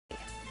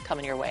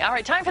coming your way. All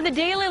right, time for the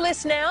daily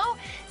list now.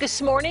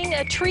 This morning,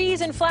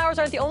 trees and flowers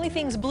aren't the only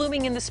things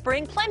blooming in the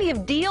spring. Plenty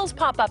of deals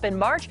pop up in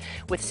March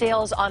with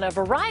sales on a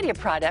variety of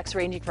products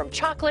ranging from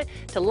chocolate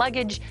to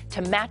luggage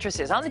to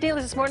mattresses. On the daily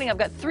list this morning, I've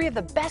got 3 of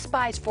the best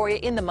buys for you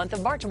in the month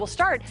of March. And we'll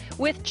start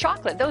with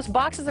chocolate. Those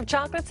boxes of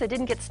chocolates that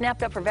didn't get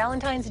snapped up for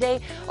Valentine's Day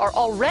are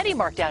already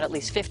marked down at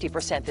least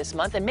 50% this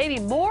month, and maybe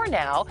more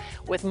now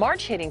with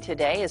March hitting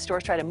today as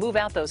stores try to move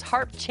out those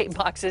heart-shaped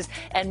boxes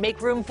and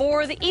make room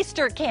for the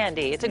Easter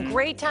candy. It's a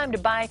great time to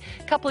buy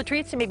a couple of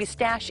treats to maybe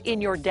stash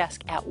in your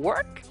desk at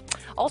work.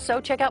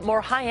 Also, check out more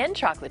high-end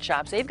chocolate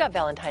shops. They've got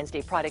Valentine's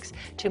Day products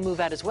to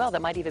move out as well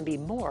that might even be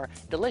more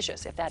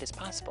delicious, if that is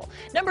possible.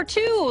 Number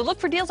 2, look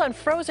for deals on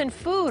frozen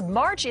food.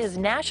 March is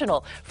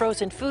National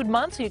Frozen Food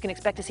Month, so you can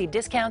expect to see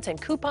discounts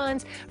and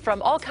coupons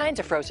from all kinds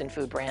of frozen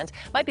food brands.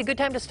 Might be a good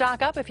time to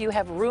stock up if you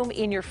have room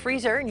in your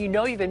freezer, and you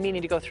know you've been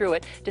meaning to go through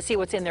it to see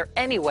what's in there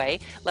anyway,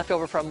 left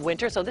over from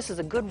winter, so this is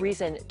a good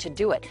reason to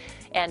do it.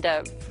 And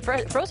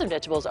frozen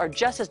vegetables are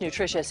just as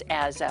nutritious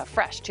as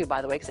fresh, too,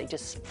 by the way, because they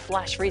just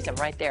flash freeze them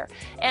right there.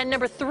 And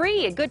number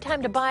 3, a good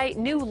time to buy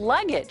new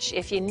luggage.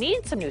 If you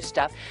need some new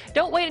stuff,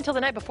 don't wait until the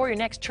night before your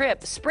next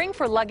trip. Spring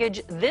for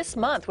luggage this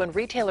month when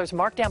retailers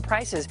mark down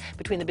prices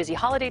between the busy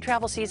holiday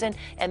travel season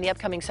and the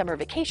upcoming summer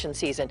vacation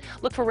season.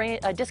 Look for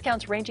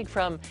discounts ranging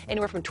from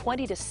anywhere from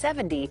 20 to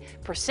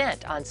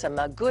 70% on some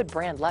good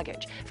brand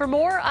luggage. For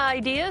more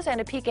ideas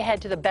and a peek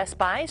ahead to the best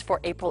buys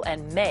for April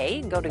and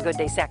May, go to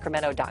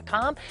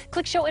gooddaysacramento.com.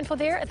 Click show info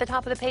there at the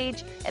top of the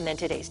page, and then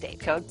today's date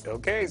code.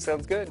 Okay,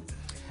 sounds good.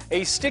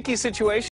 A sticky situation